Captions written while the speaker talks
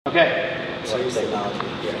Okay. Serious technology.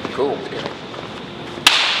 Yeah. Cool.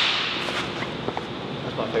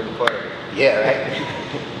 That's my favorite part. Yeah, right?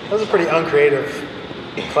 That was a pretty uncreative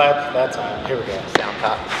clap that time. Here we go. Sound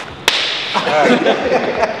pop.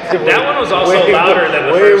 That one was also louder than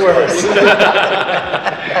the first one.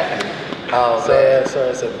 Oh, Sorry, I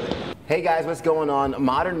said that. Hey guys, what's going on?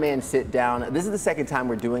 Modern Man Sit Down. This is the second time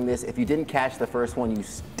we're doing this. If you didn't catch the first one, you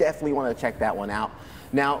definitely want to check that one out.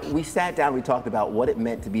 Now, we sat down, we talked about what it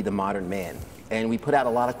meant to be the modern man. And we put out a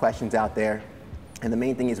lot of questions out there. And the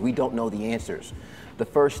main thing is we don't know the answers. The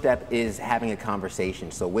first step is having a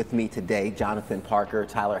conversation. So with me today, Jonathan Parker,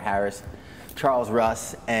 Tyler Harris, Charles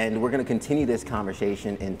Russ, and we're going to continue this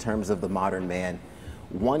conversation in terms of the modern man.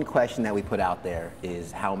 One question that we put out there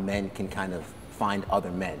is how men can kind of find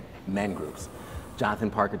other men groups.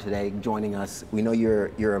 Jonathan Parker today joining us. We know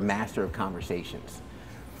you're a master of conversations.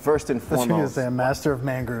 First and foremost, I was say a master of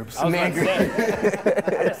man groups. Man groups.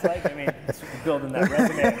 I just like, it's building that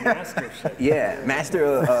resume of mastership. Yeah, master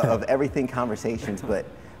of everything conversations. But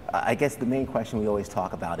I guess the main question we always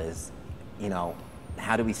talk about is,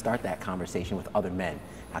 how do we start that conversation with other men?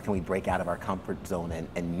 How can we break out of our comfort zone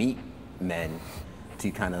and meet men to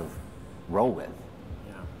kind of roll with?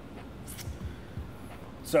 Yeah.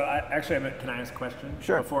 So can I ask a question?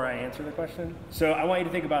 Sure. Before I answer the question? So I want you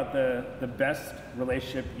to think about the best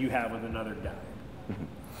relationship you have with another guy. Mm-hmm.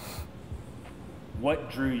 What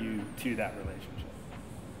drew you to that relationship?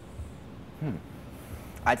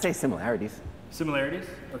 I'd say similarities. Similarities?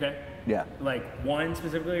 Okay. Yeah. Like one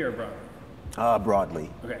specifically or broadly? Broadly.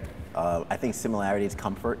 Okay. I think similarity is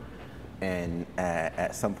comfort, and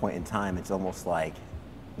at some point in time, it's almost like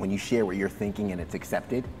when you share what you're thinking and it's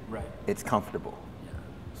accepted, right. It's comfortable. Yeah.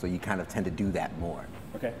 So you kind of tend to do that more.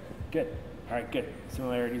 Okay, good. All right, good.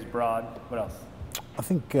 Similarities, broad. What else? I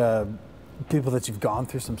think people that you've gone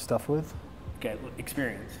through some stuff with. Okay,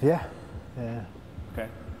 experience. Yeah. Okay,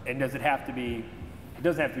 and does it have to be?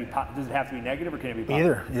 Does it have to be negative, or can it be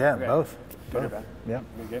positive? Either. Yeah, okay. both. Good or bad? Yeah.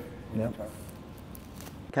 Good. Yeah.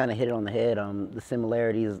 Kind of hit it on the head. The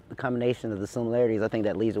similarities, the combination of the similarities, I think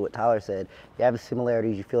that leads to what Tyler said. You have the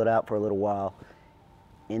similarities, you feel it out for a little while,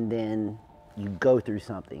 and then you go through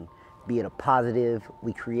something. Be it a positive,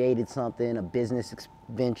 we created something, a business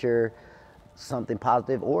venture, something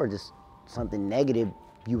positive, or just something negative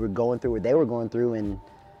you were going through or they were going through, and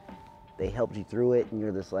they helped you through it, and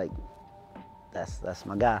you're just like, that's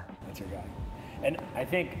my guy. That's your guy. And I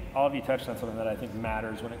think all of you touched on something that I think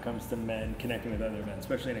matters when it comes to men connecting with other men,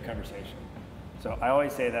 especially in a conversation. So I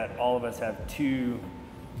always say that all of us have two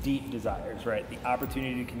deep desires, right? The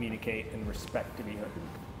opportunity to communicate and respect to be heard.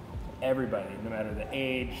 Everybody, no matter the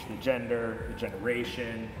age, the gender, the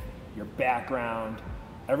generation, your background,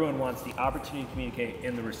 everyone wants the opportunity to communicate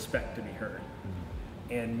and the respect to be heard.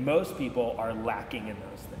 And most people are lacking in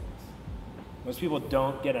those things. Most people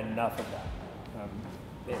don't get enough of that.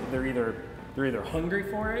 They're either hungry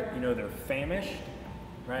for it, they're famished,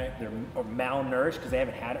 right? They're malnourished because they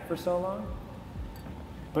haven't had it for so long.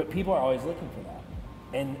 But people are always looking for that.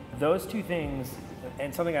 And those two things,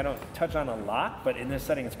 and something I don't touch on a lot, but in this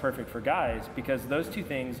setting it's perfect for guys, because those two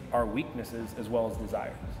things are weaknesses as well as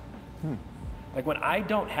desires. Like when I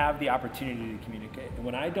don't have the opportunity to communicate, and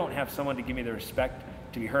when I don't have someone to give me the respect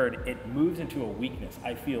to be heard, it moves into a weakness.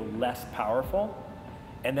 I feel less powerful,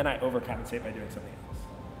 and then I overcompensate by doing something else.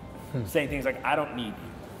 Saying things like, I don't need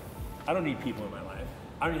you. I don't need people in my life.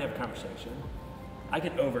 I don't need to have a conversation. I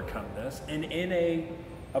can overcome this. And in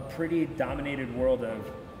a pretty dominated world of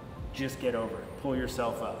just get over it, pull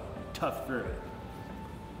yourself up, tough through it,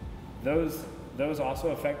 those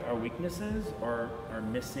also affect our weaknesses or our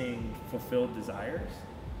missing fulfilled desires.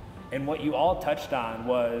 And what you all touched on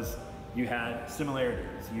was you had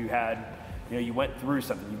similarities. You had, you went through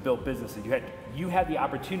something, you built businesses, you had the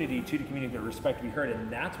opportunity to communicate respect to be heard, and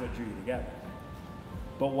that's what drew you together.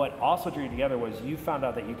 But what also drew you together was you found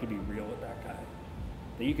out that you could be real with that guy.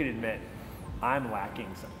 That you could admit, I'm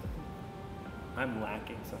lacking something. I'm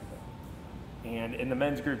lacking something. And in the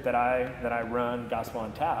men's group that I run, Gospel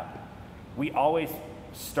on Tap, we always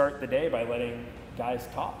start the day by letting guys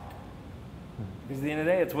talk. Because at the end of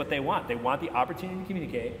the day, it's what they want. They want the opportunity to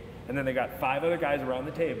communicate, and then they got 5 other guys around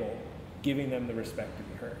the table giving them the respect to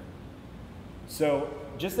be heard. So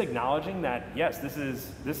just acknowledging that, yes, this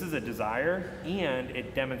is a desire, and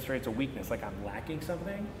it demonstrates a weakness, like I'm lacking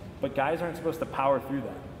something, but guys aren't supposed to power through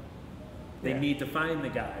that. They need to find the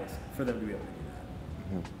guys for them to be able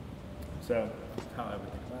to do that. So that's how I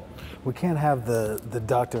would think about it. We can't have the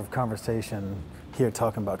doctor of conversation here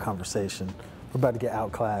talking about conversation. We're about to get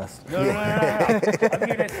outclassed. No. I'm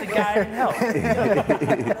here to guide and help.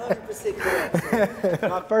 100% correct.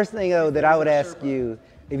 My first thing, though, that I would ask you,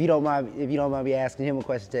 if you don't mind me asking him a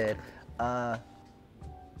question, Ted,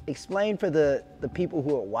 explain for the people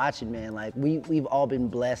who are watching, man. Like we've all been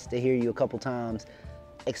blessed to hear you a couple times.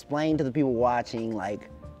 Explain to the people watching, like,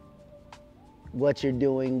 what you're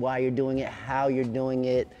doing, why you're doing it, how you're doing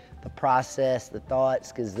it, the process, the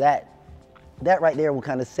thoughts, because that right there will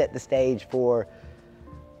kind of set the stage for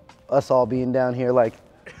us all being down here, like.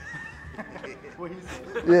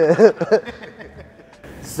 Yeah.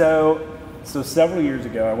 So several years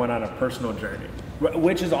ago, I went on a personal journey,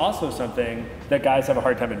 which is also something that guys have a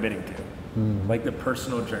hard time admitting to, like the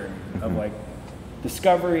personal journey of like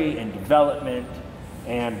discovery and development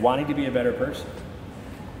and wanting to be a better person.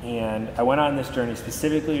 And I went on this journey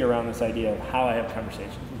specifically around this idea of how I have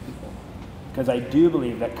conversations with people, because I do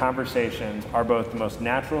believe that conversations are both the most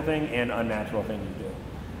natural thing and unnatural thing you do.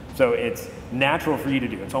 So it's natural for you to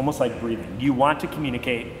do. It's almost like breathing. You want to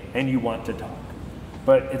communicate and you want to talk.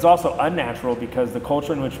 But it's also unnatural because the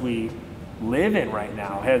culture in which we live in right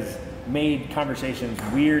now has made conversations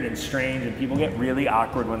weird and strange, and people get really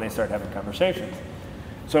awkward when they start having conversations.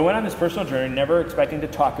 So I went on this personal journey, never expecting to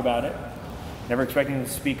talk about it, never expecting to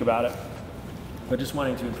speak about it, but just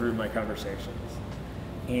wanting to improve my conversations.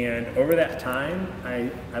 And over that time,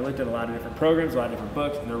 I looked at a lot of different programs, a lot of different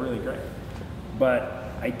books, and they're really great. But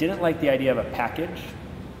I didn't like the idea of a package.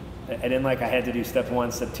 I didn't like I had to do step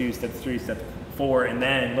 1, step 2, step 3, step 4, and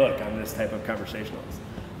then look, I'm this type of conversationalist.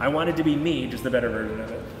 I wanted to be me, just a better version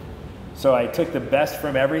of it. So I took the best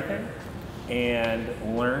from everything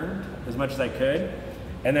and learned as much as I could,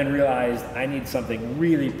 and then realized I need something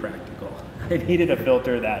really practical. I needed a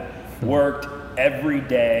filter that worked every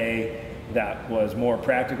day, that was more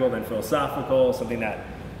practical than philosophical, something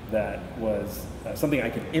that was something I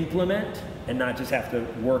could implement and not just have to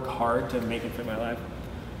work hard to make it fit my life.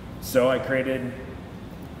 So I created,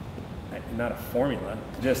 not a formula,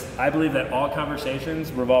 just I believe that all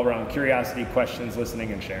conversations revolve around curiosity, questions,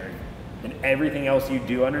 listening, and sharing. And everything else you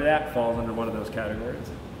do under that falls under one of those categories.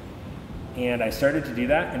 And I started to do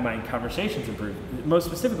that, and my conversations improved. Most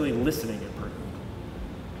specifically, listening improved.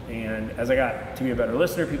 And as I got to be a better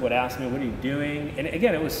listener, people would ask me, what are you doing? And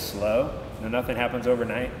again, it was slow. You know, nothing happens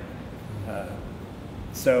overnight.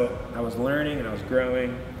 So I was learning and I was growing.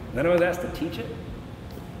 And then I was asked to teach it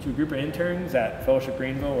to a group of interns at Fellowship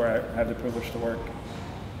Greenville, where I have the privilege to work.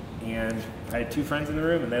 And I had 2 friends in the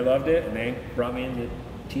room, and they loved it, and they brought me in to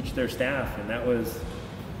teach their staff. And that was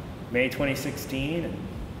May 2016.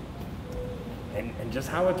 And just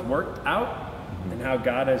how it's worked out, and how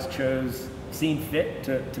God has seen fit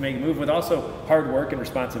to make a move with also hard work and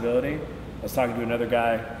responsibility. I was talking to another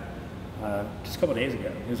guy just a couple days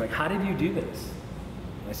ago. He was like, how did you do this?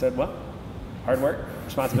 And I said, well, hard work,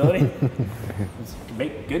 responsibility,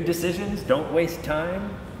 make good decisions, don't waste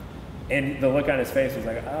time. And the look on his face was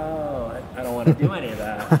like, oh, I don't want to do any of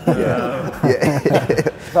that.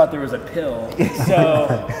 Thought there was a pill.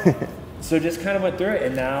 So just kind of went through it,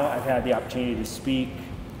 and now I've had the opportunity to speak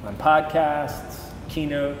on podcasts,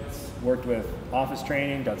 keynotes, worked with office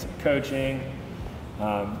training, done some coaching.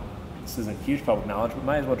 This isn't huge public knowledge, but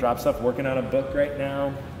might as well drop stuff. Working on a book right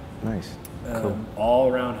now. Nice. Cool.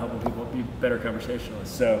 All around helping people be better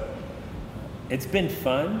conversationalists. So it's been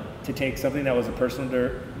fun to take something that was a personal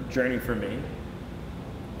journey for me,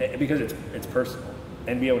 because it's personal,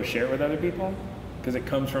 and be able to share it with other people, because it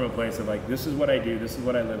comes from a place of like, this is what I do, this is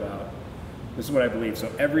what I live out, this is what I believe.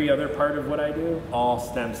 So every other part of what I do all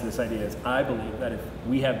stems to this idea is I believe that if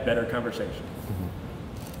we have better conversations,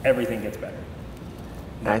 everything gets better.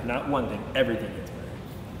 Not one thing, everything gets better.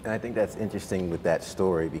 And I think that's interesting with that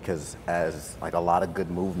story, because as like a lot of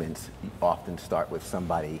good movements, you often start with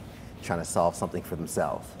somebody trying to solve something for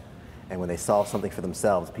themselves. And when they solve something for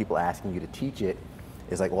themselves, people asking you to teach it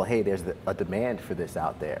is like, well, hey, there's a demand for this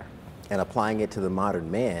out there. And applying it to the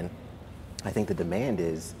modern man, I think the demand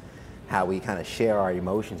is how we kind of share our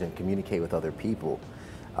emotions and communicate with other people.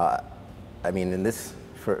 I mean, in this,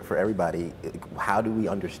 for everybody, how do we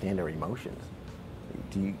understand our emotions?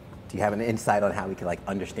 Do you have an insight on how we can like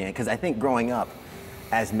understand? Because I think growing up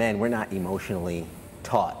as men, we're not emotionally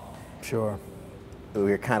taught. Sure.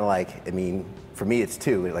 We're kind of like, I mean, for me it's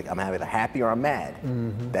 2. Like I'm either happy or I'm mad.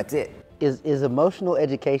 That's it. Is emotional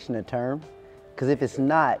education a term? Because if it's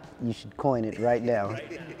not, you should coin it right now.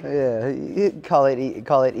 Yeah, call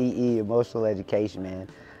it EE, emotional education, man.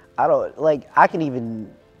 I can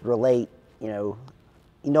even relate, I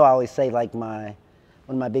always say like one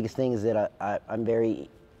of my biggest things is that I'm very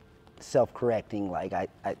self-correcting. Like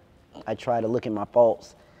I try to look at my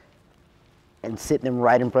faults and sit them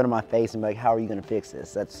right in front of my face and be like, how are you gonna fix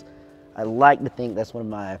this? I like to think that's one of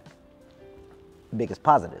my biggest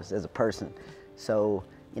positives as a person. So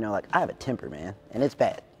you know, like I have a temper, man, and it's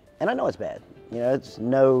bad. And I know it's bad. You know, it's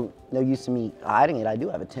no use to me hiding it. I do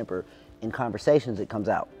have a temper. In conversations, it comes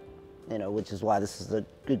out, you know, which is why this is a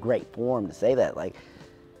great forum to say that. Like,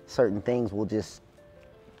 certain things will just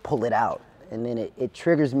pull it out. And then it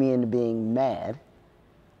triggers me into being mad,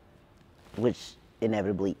 which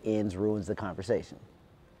inevitably ruins the conversation.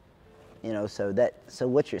 You know, so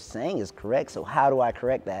what you're saying is correct. So how do I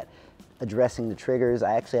correct that? Addressing the triggers.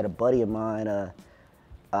 I actually had a buddy of mine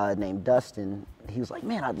named Dustin. He was like,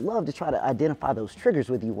 man, I'd love to try to identify those triggers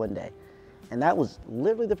with you one day. And that was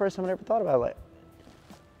literally the first time I ever thought about it. Like,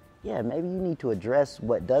 yeah, maybe you need to address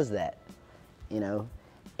what does that, you know?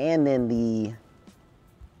 And then the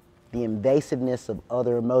invasiveness of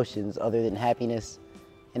other emotions other than happiness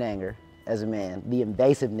and anger as a man, the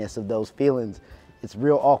invasiveness of those feelings, it's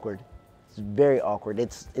real awkward. It's very awkward.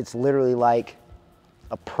 It's literally like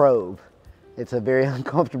a probe. It's a very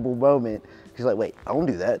uncomfortable moment. She's like, wait, I don't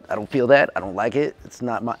do that. I don't feel that. I don't like it. It's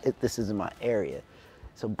not my, this isn't my area.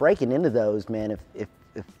 So breaking into those, man, if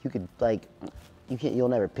you could, like, you'll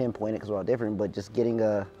never pinpoint it because we're all different, but just getting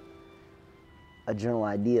a general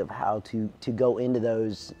idea of how to go into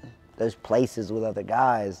those places with other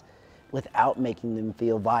guys without making them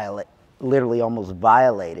feel literally almost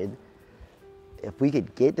violated. If we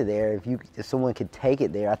could get to there, if someone could take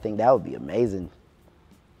it there, I think that would be amazing.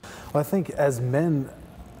 Well, I think as men,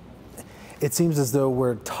 it seems as though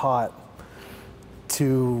we're taught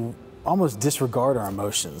to almost disregard our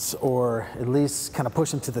emotions, or at least kind of push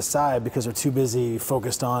them to the side because we're too busy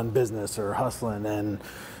focused on business or hustling and,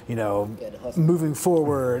 you know, moving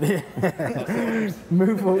forward.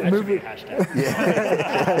 Moving.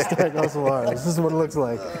 Hashtag hustle hard. This is what it looks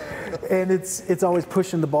like. And it's always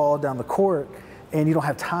pushing the ball down the court, and you don't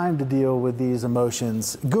have time to deal with these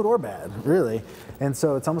emotions, good or bad, really. And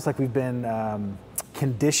so it's almost like we've been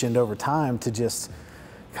conditioned over time to just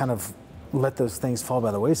kind of let those things fall by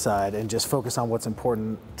the wayside and just focus on what's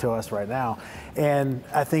important to us right now. And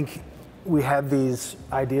I think we have these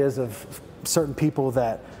ideas of certain people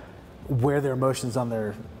that wear their emotions on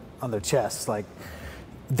their chests, like,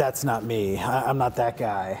 that's not me, I'm not that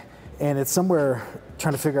guy. And it's somewhere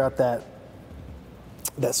trying to figure out that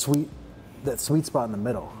sweet spot in the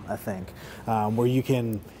middle, I think, where you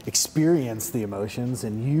can experience the emotions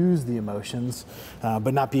and use the emotions,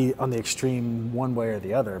 but not be on the extreme one way or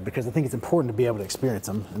the other, because I think it's important to be able to experience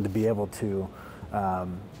them and to be able to,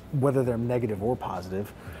 whether they're negative or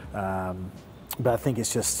positive. But I think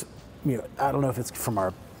it's just, you know, I don't know if it's from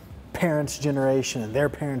our parents' generation and their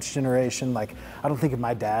parents' generation. Like, I don't think of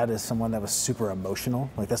my dad as someone that was super emotional.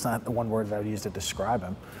 Like, that's not the one word that I would use to describe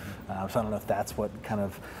him. So I don't know if that's what kind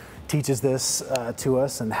of teaches this to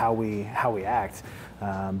us and how we act.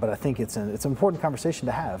 But I think it's an important conversation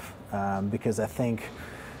to have, because I think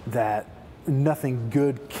that nothing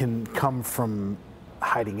good can come from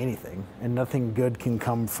hiding anything, and nothing good can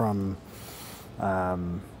come from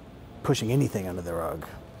pushing anything under the rug.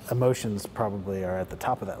 Emotions probably are at the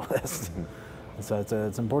top of that list. So it's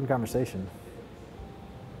an important conversation.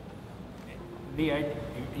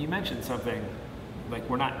 You mentioned something like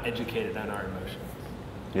we're not educated on our emotions.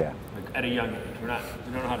 Yeah. Like at a young age, we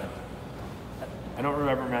don't know how to. I don't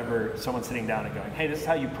remember someone sitting down and going, "Hey, this is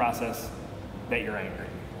how you process that you're angry,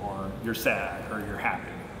 or you're sad, or you're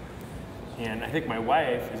happy." And I think my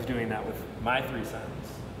wife is doing that with my 3 sons,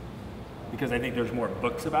 because I think there's more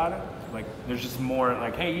books about it. Like, there's just more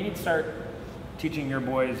like, "Hey, you need to start teaching your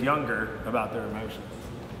boys younger about their emotions."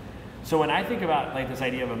 So when I think about like this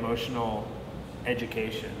idea of emotional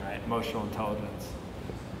education, right, emotional intelligence,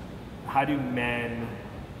 how do men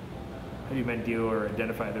deal or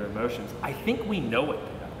identify their emotions? I think we know it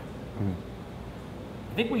better. Mm-hmm.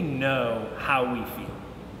 I think we know how we feel.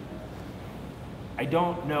 I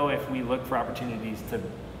don't know if we look for opportunities to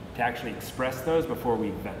actually express those before we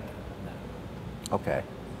vent them. Okay.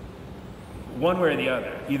 One way or the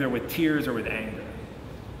other, either with tears or with anger.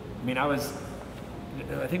 I mean, I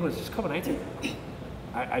think it was just a couple nights ago,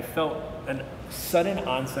 I felt a sudden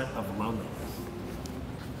onset of loneliness,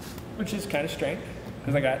 which is kind of strange,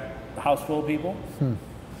 because I got a house full of people.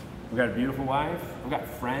 We've got a beautiful wife. We've got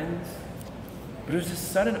friends. But it was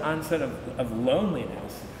just sudden onset of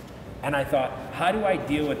loneliness. And I thought, how do I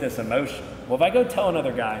deal with this emotion? Well, if I go tell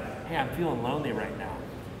another guy, "Hey, I'm feeling lonely right now,"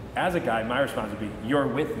 as a guy, my response would be, "You're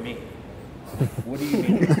with me." What do you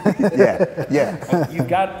mean? Yeah. You've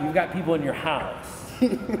got people in your house.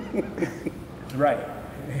 Right.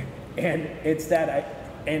 And it's that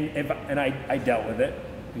I dealt with it,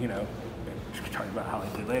 you know, talk about how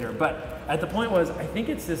I did later. But at the point was, I think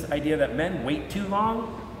it's this idea that men wait too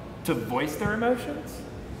long to voice their emotions,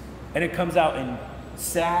 and it comes out in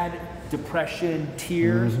sad, depression,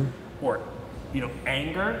 tears, or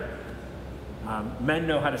anger. Men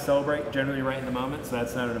know how to celebrate generally right in the moment, so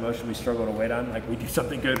that's not an emotion we struggle to wait on. Like we do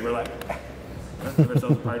something good, we're like, let's give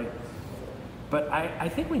ourselves a party. But I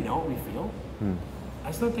think we know what we feel. I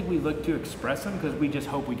just don't think we look to express them because we just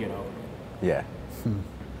hope we get over it. Yeah.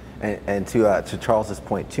 And to Charles's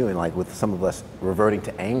point too, and like with some of us reverting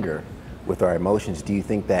to anger with our emotions, do you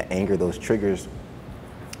think that anger, those triggers,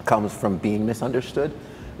 comes from being misunderstood?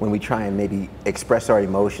 When we try and maybe express our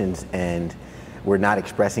emotions and we're not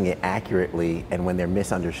expressing it accurately, and when they're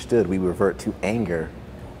misunderstood, we revert to anger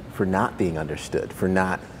for not being understood, for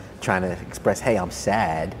not trying to express, hey, I'm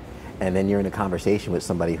sad, and then you're in a conversation with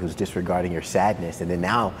somebody who's disregarding your sadness, and then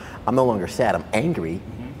now I'm no longer sad, I'm angry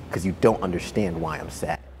because you don't understand why I'm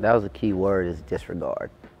sad. That was a key word, is disregard.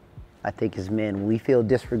 I think as men, we feel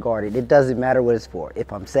disregarded. It doesn't matter what it's for.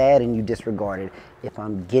 If I'm sad and you disregard it, if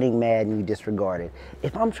I'm getting mad and you disregard it,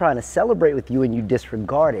 if I'm trying to celebrate with you and you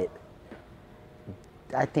disregard it,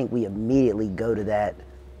 I think we immediately go to that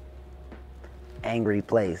angry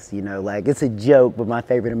place, like it's a joke, but my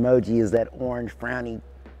favorite emoji is that orange frowny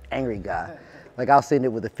angry guy. Like I'll send it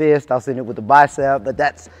with a fist, I'll send it with a bicep,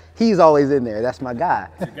 but he's always in there. That's my guy.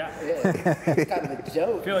 It's your guy. Yeah. It's kind of a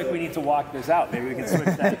joke. I feel like we need to walk this out. Maybe we can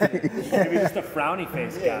switch that to maybe just a frowny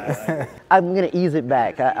face guy. Like, I'm gonna ease it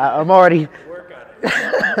back. I'm already work on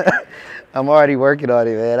it. I'm already working on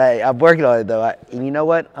it, man. I'm working on it though. And you know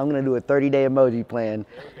what? I'm gonna do a 30-day emoji plan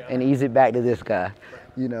and ease it back to this guy.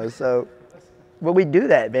 So, but we do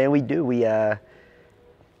that, man. We do.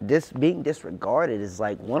 Being disregarded is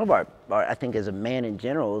like one of our, I think as a man in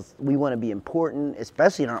general, is we want to be important,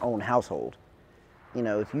 especially in our own household.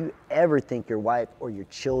 If you ever think your wife or your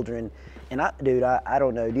children, and I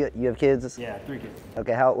don't know, do you have kids? Yeah, 3 kids.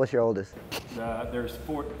 Okay, what's your oldest? There's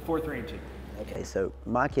 4, 3, and 2. Okay, so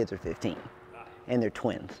my kids are 15, and they're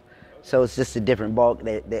twins. So it's just a different bulk.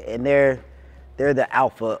 They're the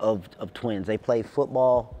alpha of twins. They play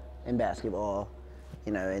football and basketball,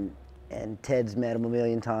 and Ted's met them a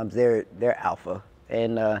million times. They're alpha,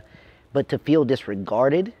 and but to feel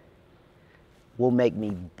disregarded will make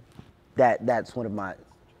me. That's one of my.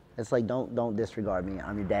 It's like don't disregard me.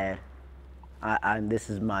 I'm your dad.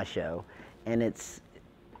 This is my show, and it's.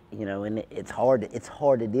 And it's hard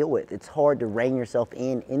to deal with. It's hard to rein yourself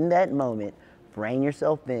in that moment, rein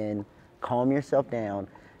yourself in, calm yourself down.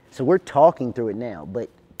 So we're talking through it now, but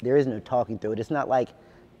there is no talking through it. It's not like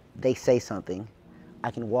they say something,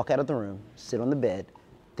 I can walk out of the room, sit on the bed,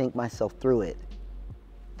 think myself through it,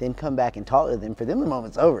 then come back and talk to them. For them, the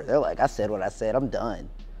moment's over. They're like, I said what I said, I'm done.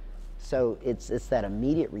 So it's that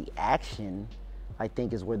immediate reaction, I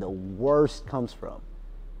think, is where the worst comes from.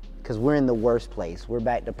 Because we're in the worst place. We're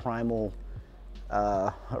back to primal,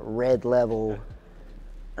 red level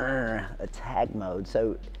attack mode.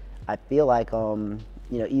 So I feel like,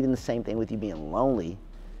 even the same thing with you being lonely.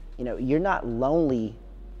 You're not lonely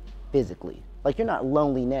physically. Like you're not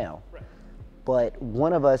lonely now. Right. But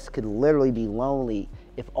one of us could literally be lonely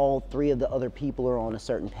if all 3 of the other people are on a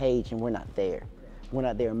certain page and we're not there. We're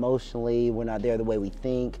not there emotionally. We're not there the way we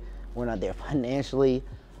think. We're not there financially.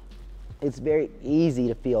 It's very easy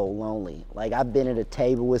to feel lonely. Like I've been at a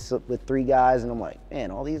table with 3 guys and I'm like,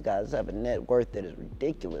 man, all these guys have a net worth that is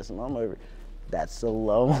ridiculous, and I'm over. That's a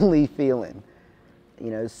lonely feeling.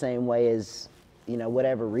 Same way as,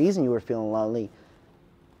 whatever reason you were feeling lonely,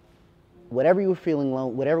 whatever you were feeling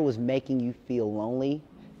lonely, whatever was making you feel lonely,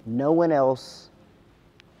 no one else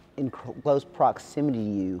in close proximity to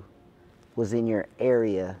you was in your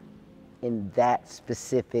area in that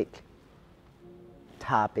specific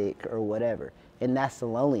topic or whatever. And that's the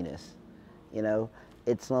loneliness.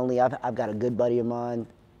 It's lonely. I've got a good buddy of mine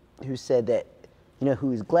who said that, who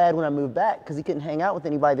was glad when I moved back because he couldn't hang out with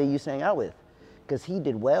anybody they used to hang out with. Because he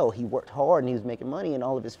did well, he worked hard and he was making money, and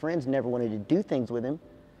all of his friends never wanted to do things with him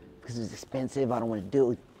because it was expensive. I don't want to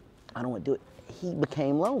do it. He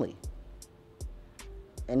became lonely.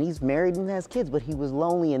 And he's married and has kids, but he was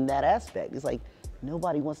lonely in that aspect. It's like,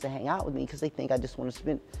 nobody wants to hang out with me because they think I just want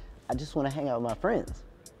to hang out with my friends.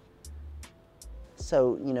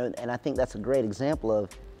 So, and I think that's a great example of,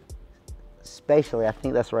 spatially, I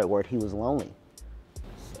think that's the right word, he was lonely.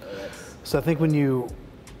 So I think when you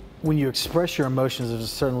express your emotions, there's a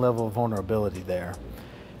certain level of vulnerability there.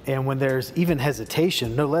 And when there's even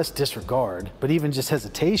hesitation, no less disregard, but even just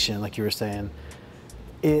hesitation, like you were saying,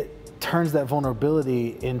 it turns that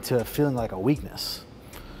vulnerability into feeling like a weakness.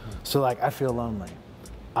 So like, I feel lonely.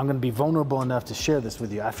 I'm gonna be vulnerable enough to share this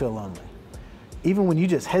with you. I feel lonely. Even when you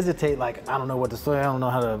just hesitate, like, I don't know what to say, I don't know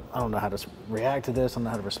how to react to this, I don't know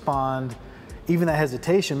how to respond. Even that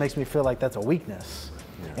hesitation makes me feel like that's a weakness.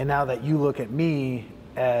 Yeah. And now that you look at me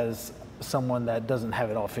as someone that doesn't have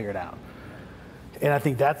it all figured out. And I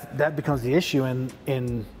think that becomes the issue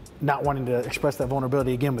in not wanting to express that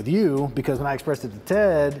vulnerability again with you, because when I expressed it to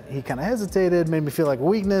Ted, he kind of hesitated, made me feel like a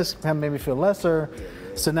weakness, made me feel lesser.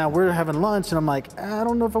 So now we're having lunch, and I'm like, I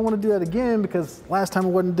don't know if I want to do that again, because last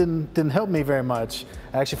time it didn't help me very much.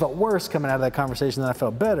 I actually felt worse coming out of that conversation than I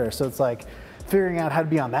felt better. So it's like figuring out how to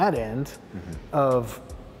be on that end of,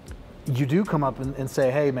 you do come up and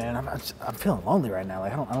say, hey man, I'm feeling lonely right now.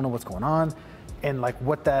 Like I don't know what's going on, and like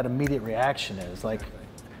what that immediate reaction is. Like,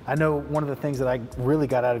 I know one of the things that I really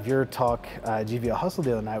got out of your talk at GVL Hustle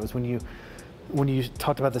the other night was when you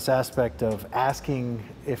talked about this aspect of asking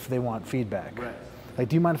if they want feedback. Right. Like,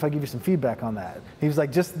 do you mind if I give you some feedback on that? He was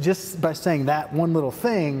like, just by saying that one little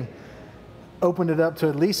thing, opened it up to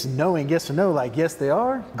at least knowing yes or no, like yes they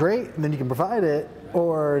are, great, and then you can provide it,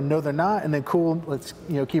 or no they're not, and then cool, let's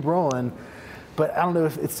keep rolling. But I don't know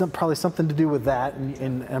if it's probably something to do with that,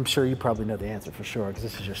 and I'm sure you probably know the answer for sure because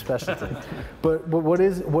this is your specialty. but what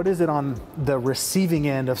is it on the receiving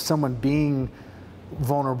end of someone being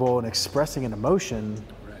vulnerable and expressing an emotion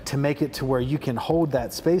to make it to where you can hold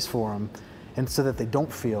that space for them, and so that they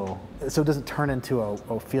don't feel, so it doesn't turn into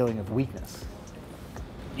a feeling of weakness?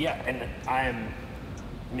 Yeah, and I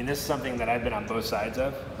mean, this is something that I've been on both sides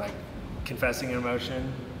of, like confessing an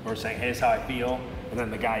emotion or saying, hey, this is how I feel, and then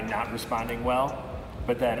the guy not responding well,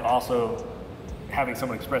 but then also having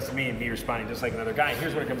someone express to me and me responding just like another guy. And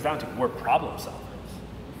here's what it comes down to: we're problem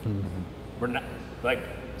solvers. We're not, like,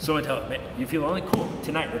 someone tell me, you feel lonely? Cool,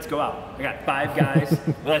 tonight, let's go out. I got 5 guys,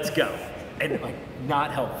 let's go. And like,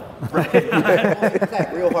 not helpful, right? It's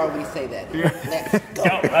like real hard when you say that. Let's go.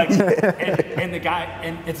 No, like, and the guy,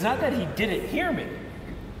 and it's not that he didn't hear me.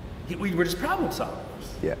 We were just problem solvers.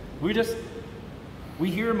 Yeah. We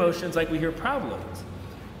hear emotions like we hear problems.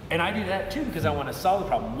 And I do that too because I want to solve the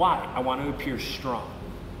problem. Why? I want to appear strong.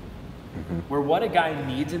 Where what a guy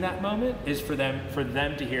needs in that moment is for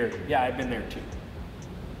them to hear, yeah, I've been there too.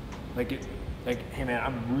 Like, hey man,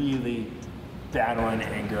 I'm really battling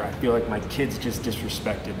anger. I feel like my kids just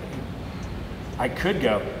disrespected me. I could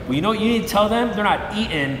go, well, you know what you need to tell them? They're not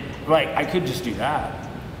eating. Like, I could just do that.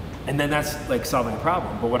 And then that's like solving a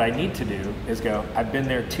problem. But what I need to do is go, I've been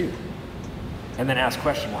there too. And then ask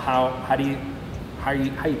question, well, how are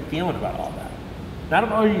you feeling about all that? Not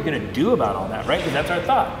what are you gonna do about all that, right? Because that's our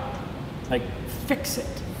thought. Like, fix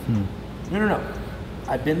it. No.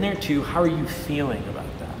 I've been there too. How are you feeling about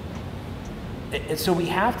that? And so we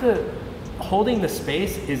have to, holding the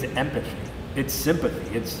space is empathy. It's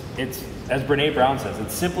sympathy. It's as Brene Brown says,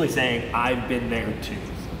 it's simply saying, I've been there too.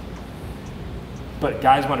 But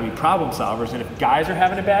guys want to be problem solvers, and if guys are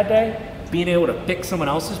having a bad day, being able to fix someone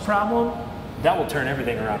else's problem, that will turn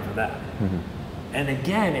everything around for them. And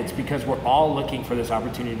again, it's because we're all looking for this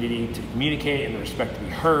opportunity to communicate and the respect to be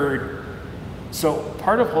heard. So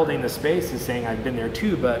part of holding the space is saying, I've been there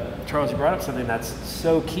too, but Charles, you brought up something that's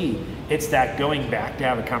so key. It's that going back to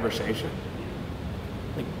have a conversation.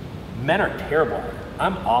 Like, men are terrible at it.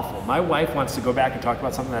 I'm awful. My wife wants to go back and talk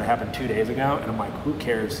about something that happened 2 days ago, and I'm like, who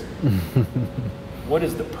cares? What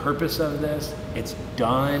is the purpose of this? It's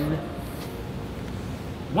done.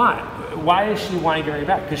 Why? Why is she wanting to bring it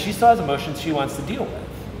back? Because she still has emotions she wants to deal with.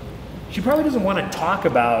 She probably doesn't want to talk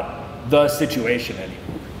about the situation anymore.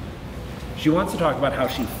 She wants to talk about how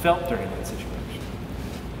she felt during that situation.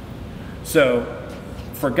 So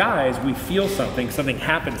for guys, we feel something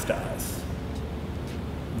happens to us.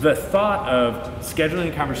 The thought of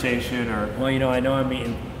scheduling a conversation or, well, I know I'm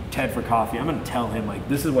meeting Ted for coffee. I'm going to tell him, like,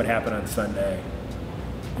 this is what happened on Sunday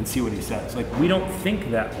and see what he says. Like, we don't think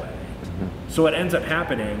that way. So what ends up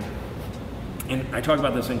happening, and I talk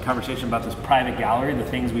about this in conversation about this private gallery, the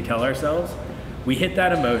things we tell ourselves, we hit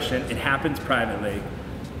that emotion, it happens privately.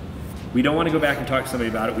 We don't want to go back and talk to somebody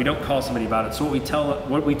about it. We don't call somebody about it. So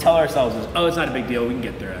what we tell ourselves is, oh, it's not a big deal, we can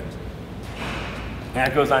get through it.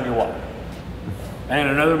 And it goes on your wall. And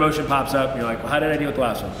another emotion pops up, and you're like, well, how did I deal with the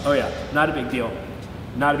last one? Oh yeah, not a big deal,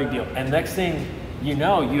 not a big deal. And next thing you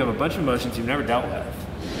know, you have a bunch of emotions you've never dealt with.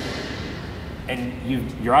 And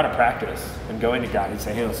you're out of practice and going to guys and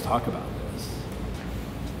say, hey, let's talk about this.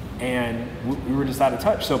 And we were just out of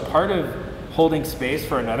touch. So part of holding space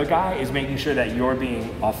for another guy is making sure that you're being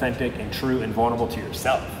authentic and true and vulnerable to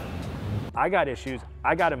yourself. I got issues,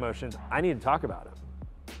 I got emotions, I need to talk about them.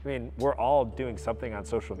 I mean, we're all doing something on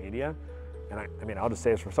social media. And I mean, I'll just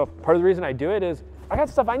say this for myself. Part of the reason I do it is I got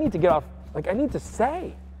stuff I need to get off, like I need to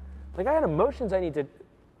say. Like I got emotions I need to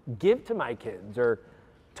give to my kids or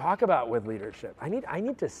talk about with leadership. I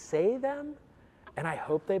need to say them, and I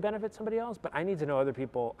hope they benefit somebody else, but I need to know other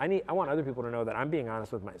people. I want other people to know that I'm being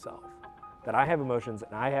honest with myself, that I have emotions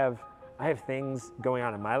and I have I have things going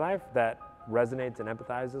on in my life that resonates and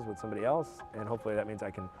empathizes with somebody else, and hopefully that means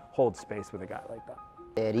I can hold space with a guy like that.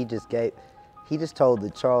 Ted, he just told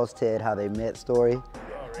the Charles Ted how they met story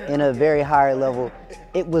in a very higher level.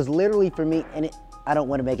 It was literally for me, and I don't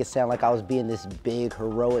want to make it sound like I was being this big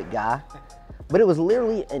heroic guy, but it was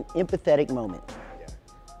literally an empathetic moment.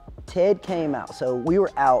 Ted came out, so we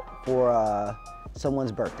were out for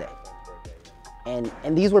someone's birthday. And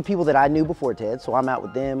these were people that I knew before Ted, so I'm out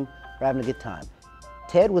with them, we're having a good time.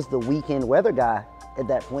 Ted was the weekend weather guy at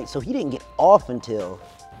that point, so he didn't get off until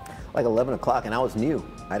like 11 o'clock, and I was new.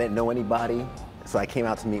 I didn't know anybody, so I came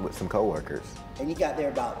out to meet with some coworkers. And you got there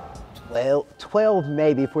about 12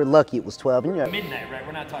 maybe, if we're lucky it was 12. And, Midnight, right?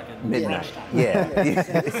 We're not talking Midnight. rush time. Yeah.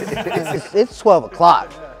 it's 12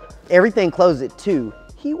 o'clock. Everything closed at 2.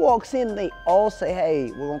 He walks in and they all say,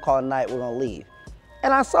 hey, we're gonna call it a night, we're gonna leave.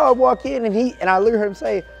 And I saw him walk in and I heard him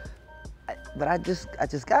say, but I just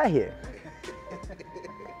got here.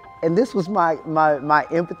 And this was my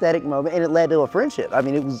empathetic moment, and it led to a friendship. I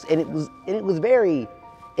mean, it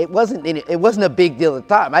wasn't a big deal at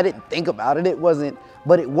the time. I didn't think about it.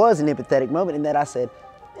 But it was an empathetic moment in that I said,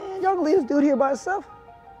 man, y'all gonna leave this dude here by himself?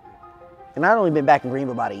 And I'd only been back in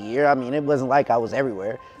Greenville about a year. I mean, it wasn't like I was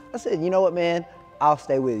everywhere. I said, you know what, man? I'll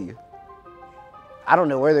stay with you. I don't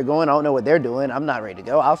know where they're going. I don't know what they're doing. I'm not ready to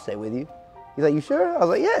go. I'll stay with you. He's like, you sure? I was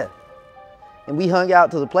like, yeah. And we hung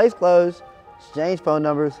out till the place closed, exchanged phone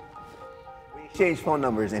numbers. We exchanged phone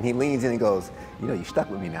numbers, and he leans in and goes, you know, you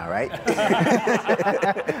stuck with me now, right? And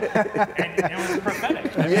it was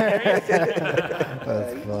prophetic. That's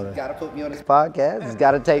funny. He's got to put me on his podcast. He's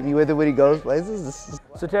got to take me with him when he goes places.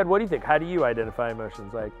 So Ted, what do you think? How do you identify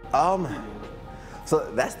emotions? So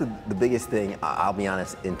that's the biggest thing, I'll be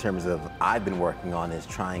honest, in terms of I've been working on is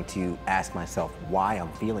trying to ask myself why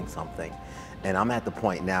I'm feeling something. And I'm at the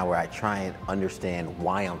point now where I try and understand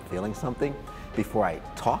why I'm feeling something before I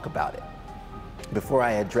talk about it. Before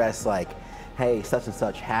I address like, hey, such and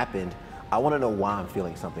such happened, I want to know why I'm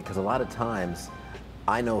feeling something. Because a lot of times,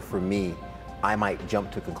 I know for me, I might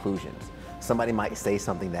jump to conclusions. Somebody might say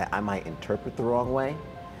something that I might interpret the wrong way.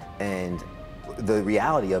 And the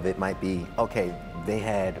reality of it might be, okay, they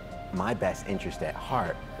had my best interest at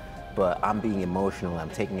heart, but I'm being emotional,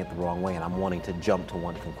 I'm taking it the wrong way, and I'm wanting to jump to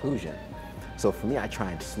one conclusion. So for me, I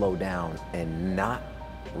try and slow down and not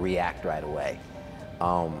react right away.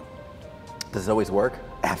 Does it always work?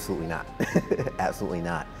 Absolutely not. Absolutely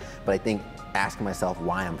not. But I think asking myself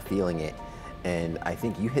why I'm feeling it, and I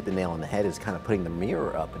think you hit the nail on the head, is kind of putting the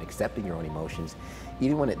mirror up and accepting your own emotions.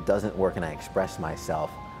 Even when it doesn't work and I express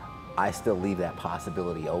myself, I still leave that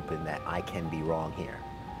possibility open that I can be wrong here.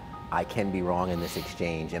 I can be wrong in this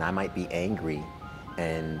exchange, and I might be angry,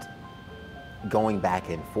 and going back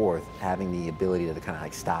and forth, having the ability to kind of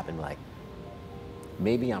like stop and like,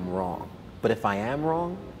 maybe I'm wrong. But if I am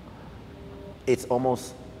wrong, it's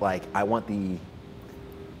almost like I want the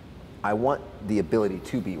ability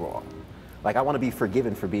to be wrong. Like I want to be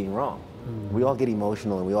forgiven for being wrong. We all get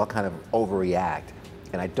emotional and we all kind of overreact.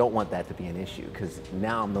 And I don't want that to be an issue, because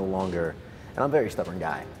now I'm no longer, and I'm a very stubborn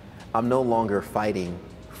guy, I'm no longer fighting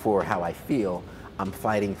for how I feel, I'm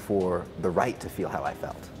fighting for the right to feel how I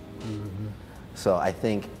felt. So I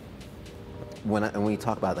think when we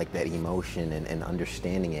talk about like that emotion and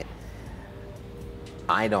understanding it,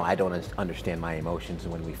 I don't understand my emotions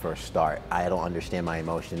when we first start. I don't understand my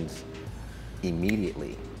emotions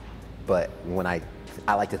immediately, but when I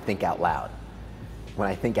like to think out loud. When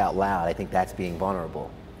I think out loud, I think that's being vulnerable.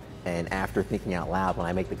 And after thinking out loud, when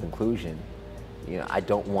I make the conclusion, you know, I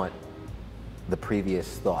don't want the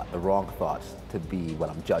previous thought, the wrong thoughts, to be what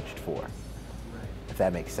I'm judged for. If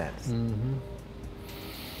that makes sense.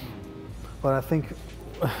 But I think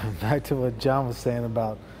back to what John was saying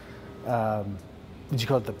about, did you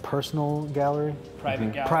call it the personal gallery?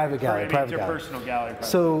 Private gallery. Private gallery. Private gallery. Interpersonal gallery.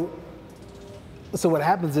 So what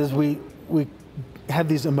happens is we have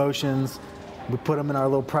these emotions, we put them in our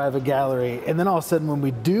little private gallery, and then all of a sudden when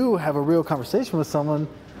we do have a real conversation with someone,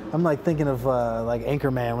 I'm like thinking of like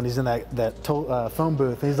Anchorman when he's in that phone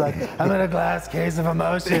booth, and he's like, I'm in a glass case of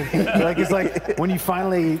emotion. Like it's like when you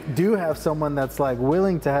finally do have someone that's like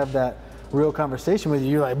willing to have that real conversation with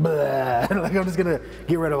you, you're like, blah. Like I'm just gonna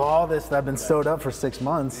get rid of all this that I've been sewed up for 6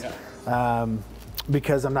 months,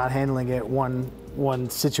 because I'm not handling it one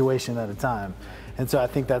situation at a time. And so I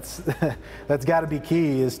think that's got to be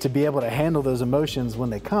key, is to be able to handle those emotions when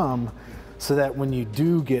they come, so that when you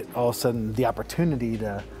do get all of a sudden the opportunity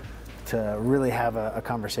to really have a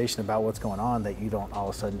conversation about what's going on, that you don't all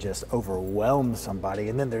of a sudden just overwhelm somebody.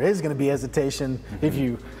 And then there is going to be hesitation if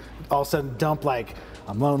you all of a sudden dump like,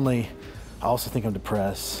 I'm lonely, I also think I'm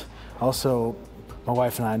depressed, also my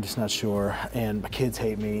wife and I'm just not sure, and my kids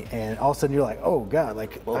hate me, and all of a sudden you're like, oh God,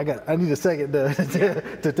 like I need a second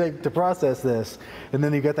to process this, and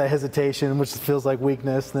then you get that hesitation, which feels like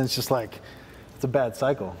weakness, and then it's just like, it's a bad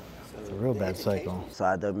cycle. It's a real bad cycle.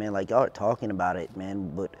 So though, man, like y'all are talking about it,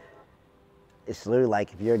 man, but it's literally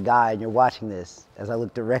like if you're a guy and you're watching this, as I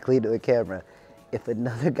look directly into the camera, if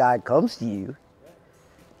another guy comes to you,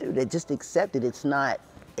 dude, just accept it. It's not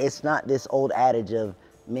this old adage of,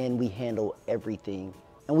 men, we handle everything.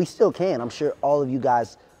 And we still can. I'm sure all of you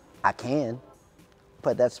guys, I can.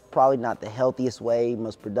 But that's probably not the healthiest way,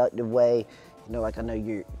 most productive way. You know, like I know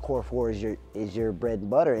your core 4 is your bread and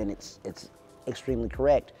butter, and it's extremely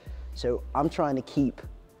correct. So I'm trying to keep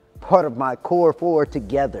part of my core 4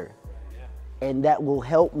 together. And that will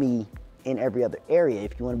help me in every other area.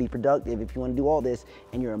 If you want to be productive, if you want to do all this,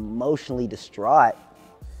 and you're emotionally distraught,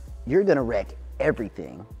 you're gonna wreck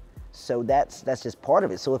everything. So that's just part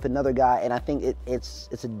of it. So if another guy, and I think it's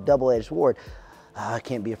a double-edged sword, I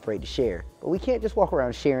can't be afraid to share. But we can't just walk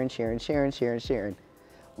around sharing.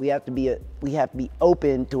 We have to be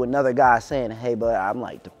open to another guy saying, hey, bud, I'm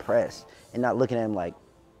like depressed, and not looking at him like,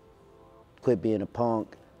 quit being a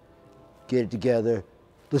punk, get it together,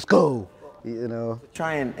 let's go, you know.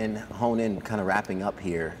 Try and hone in, kind of wrapping up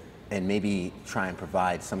here, and maybe try and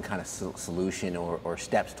provide some kind of solution or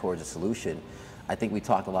steps towards a solution. I think we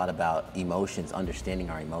talked a lot about emotions, understanding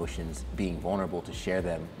our emotions, being vulnerable to share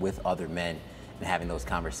them with other men and having those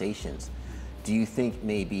conversations. Do you think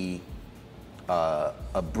maybe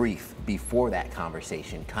a brief before that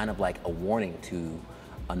conversation, kind of like a warning to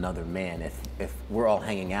another man, if we're all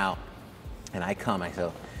hanging out and I come, I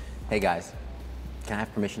say, hey guys, can I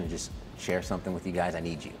have permission to just share something with you guys? I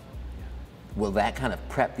need you. Will that kind of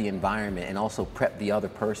prep the environment and also prep the other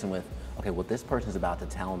person with, okay, what this person's about to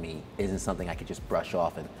tell me isn't something I could just brush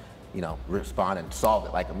off and, you know, respond and solve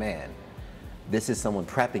it like a man. This is someone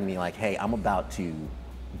prepping me like, hey, I'm about to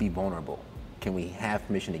be vulnerable. Can we have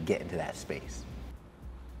permission to get into that space?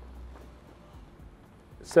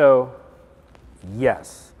 So,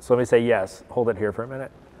 yes. So let me say yes, hold it here for a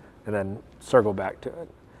minute, and then circle back to it.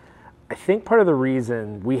 I think part of the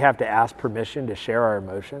reason we have to ask permission to share our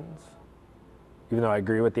emotions, even though I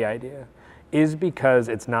agree with the idea, is because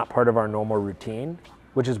it's not part of our normal routine,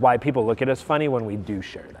 which is why people look at us funny when we do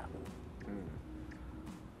share them.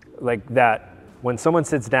 Like that, when someone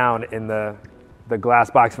sits down in the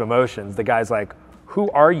glass box of emotions, the guy's like,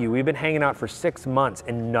 who are you? We've been hanging out for 6 months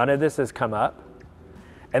and none of this has come up.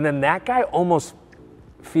 And then that guy almost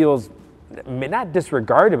feels, not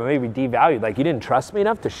disregarded, but maybe devalued. Like, you didn't trust me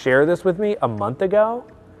enough to share this with me a month ago,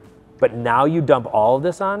 but now you dump all of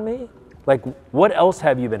this on me? Like, what else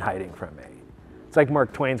have you been hiding from me? It's like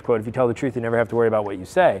Mark Twain's quote, if you tell the truth, you never have to worry about what you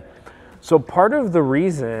say. So part of the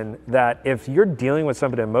reason that if you're dealing with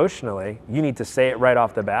somebody emotionally, you need to say it right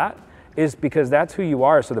off the bat, is because that's who you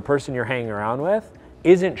are. So the person you're hanging around with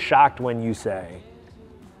isn't shocked when you say,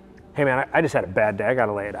 hey man, I just had a bad day, I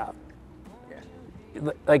gotta lay it out.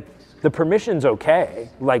 Yeah. Like, the permission's okay,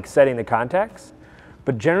 like setting the context,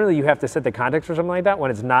 but generally you have to set the context for something like that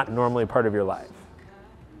when it's not normally part of your life.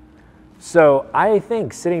 So I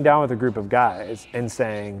think sitting down with a group of guys and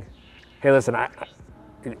saying, hey, listen,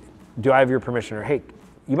 do I have your permission? Or, hey,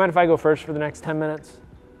 you mind if I go first for the next 10 minutes?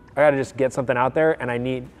 I gotta just get something out there, and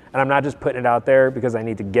I'm not just putting it out there because I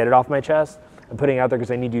need to get it off my chest. I'm putting it out there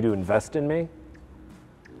because I need you to invest in me.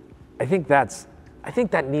 I think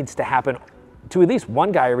that needs to happen to at least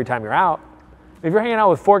one guy every time you're out. If you're hanging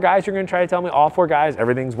out with 4 guys, you're gonna try to tell me all 4 guys,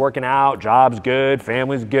 everything's working out, job's good,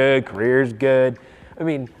 family's good, career's good. I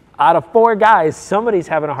mean, out of 4 guys, somebody's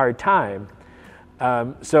having a hard time.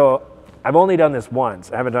 So I've only done this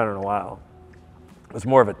once. I haven't done it in a while. It was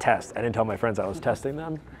more of a test. I didn't tell my friends I was testing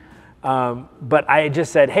them. But I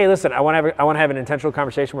just said, hey, listen, I want to have an intentional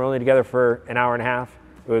conversation. We're only together for an hour and a half.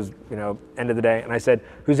 It was, end of the day. And I said,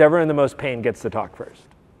 who's ever in the most pain gets to talk first.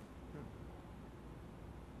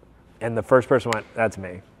 And the first person went, that's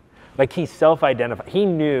me. Like, he self-identified. He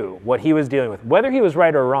knew what he was dealing with, whether he was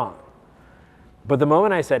right or wrong. But the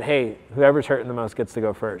moment I said, hey, whoever's hurting the most gets to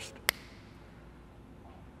go first.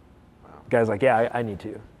 The guy's like, yeah, I need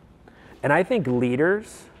to. And I think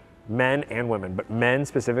leaders, men and women, but men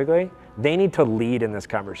specifically, they need to lead in this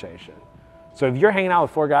conversation. So if you're hanging out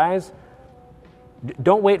with 4 guys,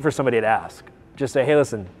 don't wait for somebody to ask. Just say, hey,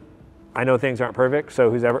 listen, I know things aren't perfect, so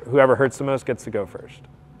whoever hurts the most gets to go first.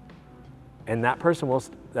 And that person will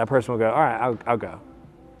go, all right, I'll go.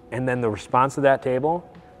 And then the response to that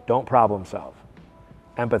table, don't problem solve.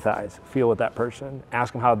 Empathize, feel with that person,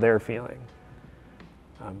 ask them how they're feeling.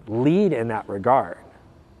 Lead in that regard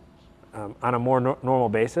on a more normal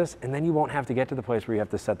basis, and then you won't have to get to the place where you have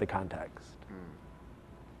to set the context.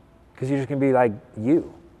 because you're just gonna be like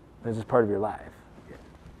you. This is part of your life.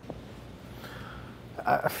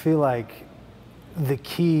 I feel like the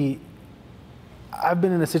key, I've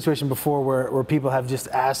been in a situation before where people have just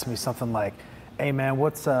asked me something like, hey man,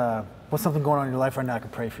 what's something going on in your life right now I can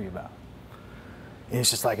pray for you about? And it's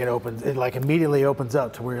just like it like immediately opens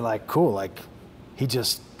up to where you're like, cool, like he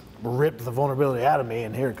just ripped the vulnerability out of me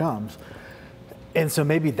and here it comes. And so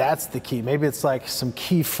maybe that's the key. Maybe it's like some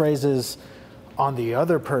key phrases on the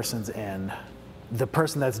other person's end, the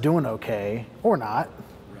person that's doing okay or not,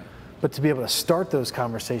 but to be able to start those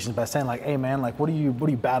conversations by saying like, hey man, like what are you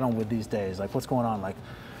battling with these days? Like what's going on? Like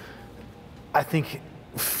I think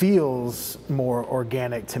feels more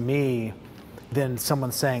organic to me than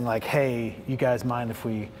someone saying like, hey, you guys mind if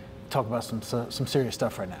we talk about some serious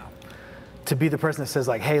stuff right now? To be the person that says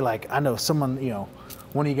like, hey, like I know someone, you know,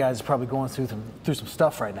 one of you guys is probably going through some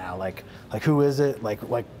stuff right now. Like who is it? Like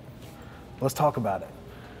let's talk about it.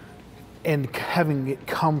 And having it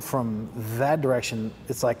come from that direction,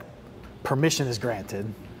 it's like permission is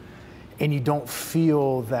granted, and you don't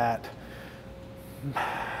feel that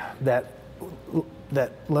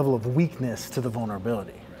level of weakness to the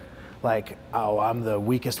vulnerability. Like, oh, I'm the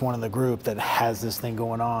weakest one in the group that has this thing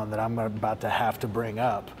going on that I'm about to have to bring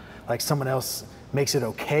up. Like someone else makes it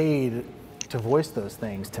okay to voice those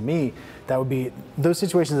things. To me, that would be those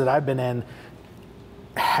situations that I've been in.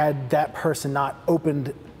 Had that person not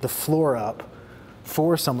opened the floor up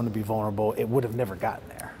for someone to be vulnerable, it would have never gotten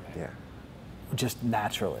there. Yeah. Just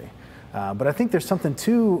naturally. But I think there's something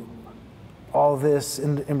to all this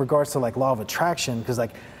in regards to like law of attraction, because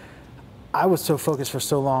like I was so focused for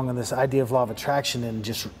so long on this idea of law of attraction and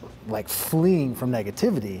just like fleeing from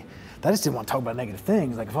negativity that I just didn't want to talk about negative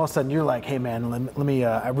things. Like if all of a sudden you're like, hey man, let me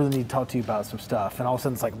I really need to talk to you about some stuff, and all of a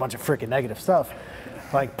sudden it's like a bunch of freaking negative stuff.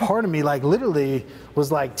 Like part of me like literally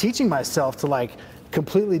was like teaching myself to like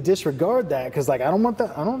completely disregard that, because like I don't want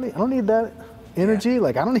that, I don't need that energy.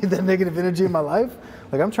 Like I don't need that negative energy in my life.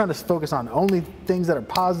 Like I'm trying to focus on only things that are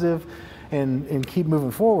positive and keep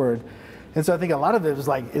moving forward. And so I think a lot of it was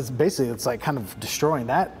like, it's like kind of destroying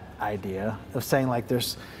that idea of saying like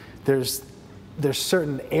there's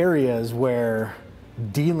certain areas where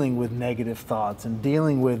dealing with negative thoughts and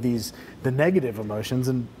dealing with the negative emotions,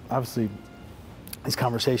 and obviously these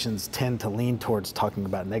conversations tend to lean towards talking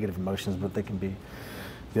about negative emotions, but they can be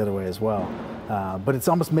the other way as well. But it's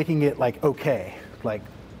almost making it like okay, like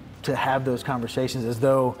to have those conversations as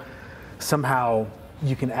though somehow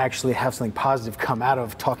you can actually have something positive come out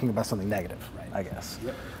of talking about something negative, I guess.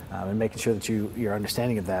 Yep. And making sure that you're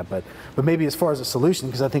understanding of that. But maybe as far as a solution,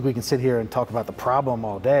 because I think we can sit here and talk about the problem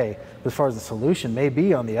all day, but as far as the solution may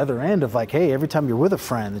be on the other end of like, hey, every time you're with a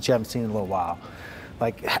friend that you haven't seen in a little while,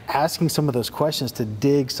 like asking some of those questions to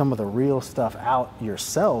dig some of the real stuff out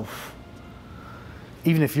yourself,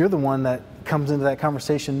 even if you're the one that comes into that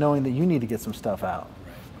conversation knowing that you need to get some stuff out.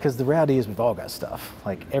 Because the reality is we've all got stuff.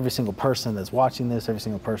 Like every single person that's watching this, every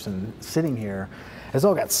single person sitting here has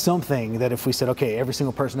all got something that if we said, okay, every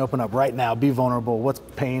single person open up right now, be vulnerable, what's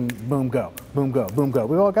pain, boom, go, boom, go, boom, go.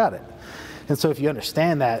 We've all got it. And so if you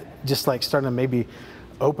understand that, just like starting to maybe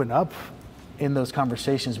open up in those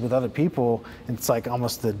conversations with other people, it's like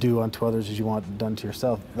almost the do unto others as you want done to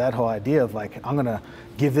yourself. That whole idea of like, I'm gonna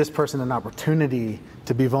give this person an opportunity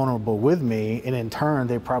to be vulnerable with me, and in turn,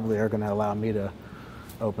 they probably are gonna allow me to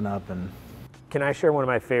open up. And can I share one of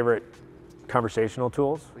my favorite conversational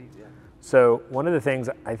tools? Please, yeah. So one of the things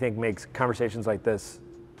I think makes conversations like this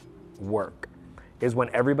work is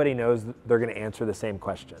when everybody knows they're going to answer the same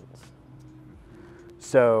questions.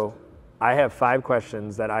 So I have 5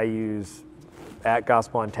 questions that I use at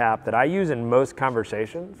Gospel on Tap that I use in most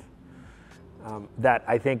conversations. That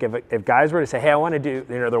I think if guys were to say, hey, I want to do,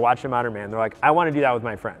 they're watching Modern Man, they're like, I want to do that with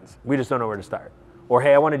my friends. We just don't know where to start. Or,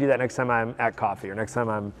 hey, I want to do that next time I'm at coffee or next time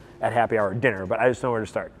I'm at happy hour or dinner, but I just don't know where to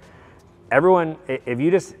start. Everyone, if you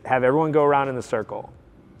just have everyone go around in the circle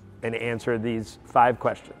and answer these 5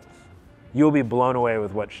 questions, you'll be blown away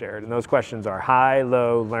with what's shared. And those questions are high,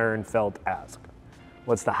 low, learn, felt, ask.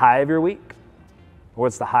 What's the high of your week?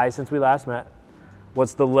 What's the high since we last met?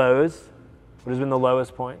 What's the lows? What has been the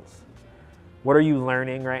lowest points? What are you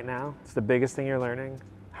learning right now? It's the biggest thing you're learning.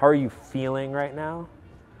 How are you feeling right now?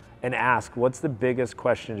 And ask, what's the biggest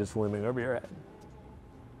question just looming over your head?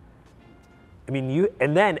 I mean,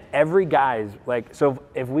 and then every guy's like, so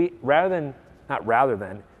if we, in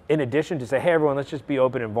addition to say, hey everyone, let's just be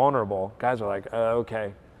open and vulnerable, guys are like,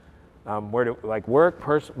 okay. Where do, like where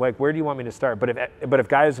do you want me to start? But if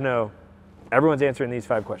guys know, everyone's answering these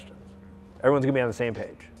 5 questions, everyone's gonna be on the same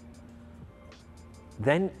page,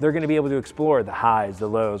 then they're going to be able to explore the highs, the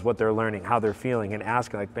lows, what they're learning, how they're feeling, and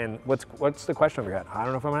ask like, man, what's the question over your head? I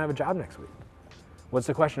don't know if I'm going to have a job next week. What's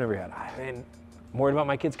the question over your head? I'm worried about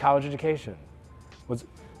my kid's college education. Okay,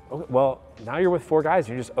 well, now you're with 4 guys.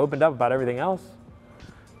 You just opened up about everything else.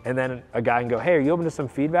 And then a guy can go, hey, are you open to some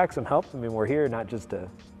feedback, some help? I mean, we're here not just to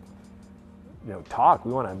talk.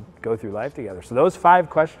 We want to go through life together. So those 5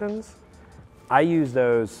 questions, I use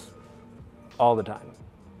those all the time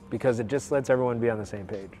because it just lets everyone be on the same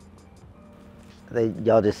page.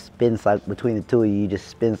 Y'all just spin cycle between the two of you. Just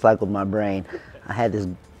spin cycled my brain. I had this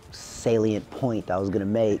salient point I was gonna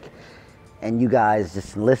make, and you guys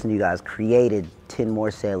just listen. You guys created 10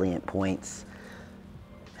 more salient points,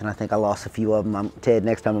 and I think I lost a few of them. Ted,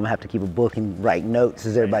 next time I'm gonna have to keep a book and write notes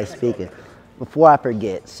as everybody's speaking. Before I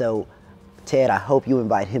forget, so Ted, I hope you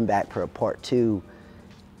invite him back for a part 2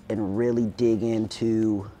 and really dig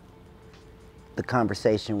into the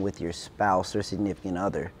conversation with your spouse or significant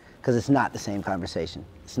other, because it's not the same conversation.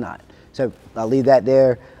 It's not. So I'll leave that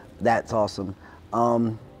there. That's awesome.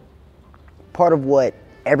 Part of what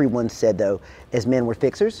everyone said though is men were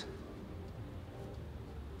fixers.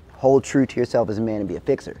 Hold true to yourself as a man and be a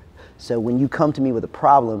fixer. So when you come to me with a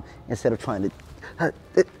problem, instead of trying to, I'm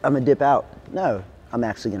gonna dip out. No, I'm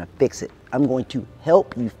actually gonna fix it. I'm going to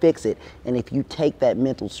help you fix it. And if you take that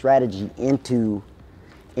mental strategy into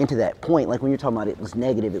that point, like when you're talking about it was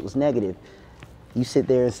negative, you sit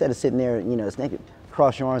there, instead of sitting there, it's negative,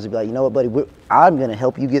 cross your arms and be like, you know what, buddy, I'm gonna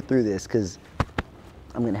help you get through this because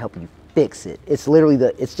I'm gonna help you fix it. It's literally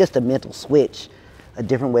it's just a mental switch, a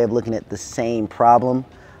different way of looking at the same problem.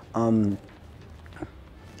 And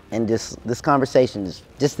this conversation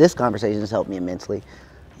has helped me immensely.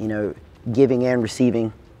 Giving and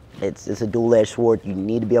receiving, it's a dual-edged sword. You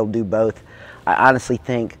need to be able to do both. I honestly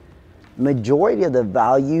think majority of the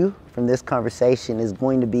value from this conversation is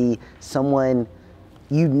going to be someone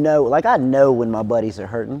like I know when my buddies are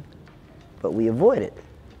hurting, but we avoid it.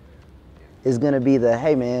 Is going to be the,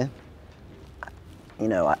 hey man,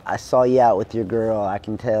 I saw you out with your girl. I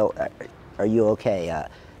can tell. Are you okay?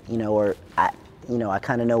 Or I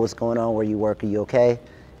kind of know what's going on where you work. Are you okay?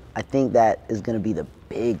 I think that is going to be the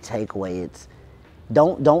big takeaway. It's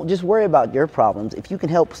don't just worry about your problems. If you can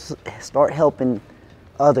start helping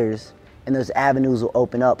others, and those avenues will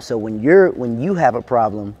open up. So when you have a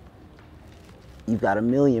problem, you've got a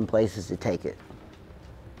million places to take it.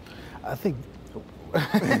 I think.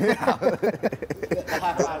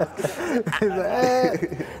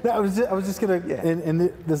 No, I was just gonna. Yeah. And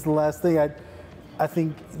this is the last thing. I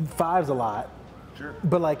think 5's a lot. Sure.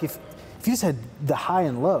 But like if you just had the high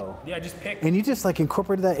and low. Yeah, just pick. And you just like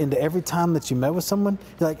incorporated that into every time that you met with someone.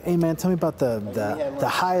 You're like, hey man, tell me about the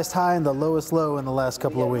highest high and the lowest low in the last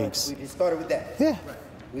couple of weeks. We just started with that. Yeah.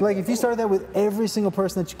 Like if you started that with every single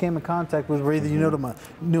person that you came in contact with, whether you knew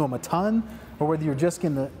them a ton or whether you were just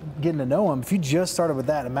getting to know them, if you just started with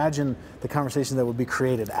that, imagine the conversation that would be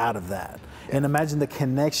created out of that. And imagine the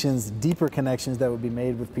connections, deeper connections that would be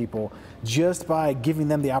made with people just by giving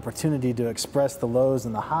them the opportunity to express the lows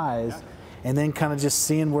and the highs, and then kind of just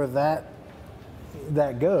seeing where that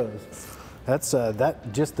goes. That's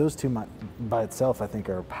just those two by itself, I think,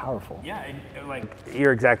 are powerful. Yeah,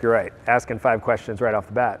 you're exactly right. Asking 5 questions right off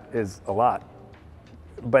the bat is a lot.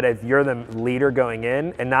 But if you're the leader going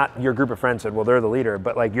in, and not your group of friends said, well, they're the leader,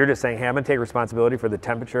 but like you're just saying, hey, I'm gonna take responsibility for the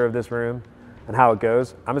temperature of this room and how it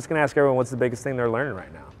goes. I'm just gonna ask everyone what's the biggest thing they're learning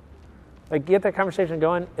right now. Like get that conversation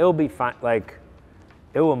going, it'll be fine. Like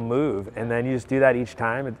it will move, and then you just do that each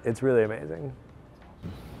time. It's really amazing.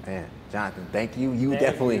 Man, Jonathan, thank you. You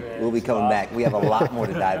definitely will be coming back. We have a lot more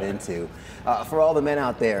to dive into. For all the men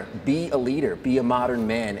out there, be a leader, be a modern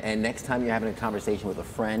man, and next time you're having a conversation with a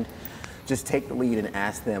friend, just take the lead and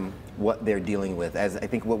ask them what they're dealing with. As I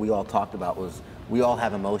think what we all talked about was we all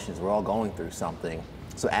have emotions. We're all going through something.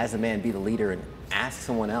 So as a man, be the leader and ask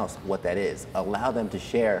someone else what that is. Allow them to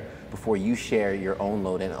share before you share your own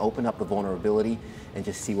load, and open up the vulnerability and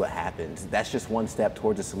just see what happens. That's just one step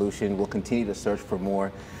towards a solution. We'll continue to search for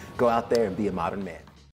more. Go out there and be a modern man.